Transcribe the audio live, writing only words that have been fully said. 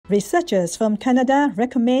Researchers from Canada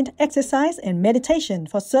recommend exercise and meditation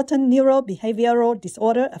for certain neurobehavioral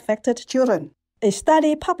disorder-affected children. A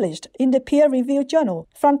study published in the peer-reviewed journal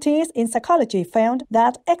Frontiers in Psychology found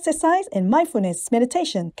that exercise and mindfulness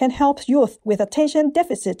meditation can help youth with attention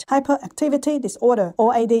deficit hyperactivity disorder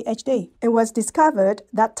or ADHD. It was discovered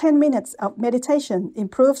that 10 minutes of meditation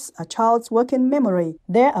improves a child's working memory,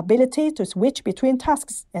 their ability to switch between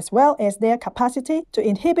tasks, as well as their capacity to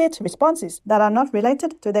inhibit responses that are not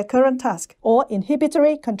related to their current task or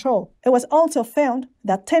inhibitory control. It was also found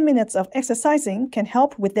that 10 minutes of exercising can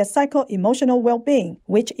help with their psycho-emotional well-being,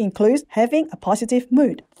 which includes having a positive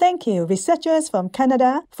mood. Thank you, researchers from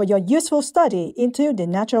Canada, for your useful study into the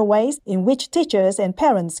natural ways in which teachers and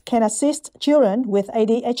parents can assist children with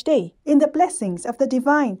ADHD. In the blessings of the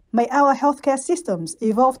divine, may our healthcare systems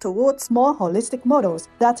evolve towards more holistic models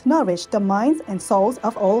that nourish the minds and souls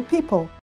of all people.